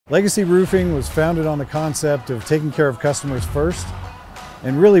Legacy Roofing was founded on the concept of taking care of customers first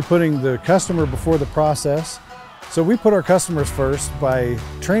and really putting the customer before the process. So we put our customers first by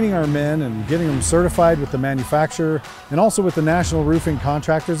training our men and getting them certified with the manufacturer and also with the National Roofing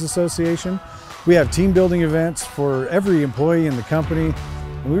Contractors Association. We have team building events for every employee in the company,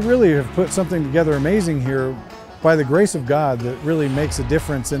 and we really have put something together amazing here by the grace of God that really makes a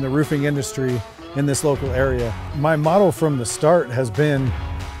difference in the roofing industry in this local area. My motto from the start has been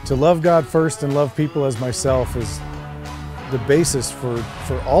to love God first and love people as myself is the basis for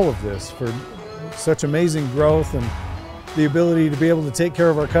all of this, for such amazing growth, and the ability to be able to take care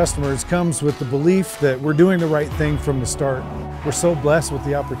of our customers comes with the belief that we're doing the right thing from the start. We're so blessed with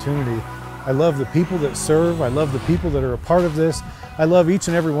the opportunity. I love the people that serve. I love the people that are a part of this. I love each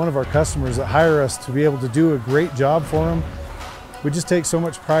and every one of our customers that hire us to be able to do a great job for them. We just take so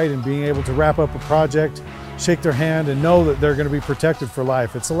much pride in being able to wrap up a project, shake their hand, and know that they're going to be protected for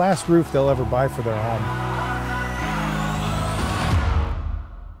life. It's the last roof they'll ever buy for their home.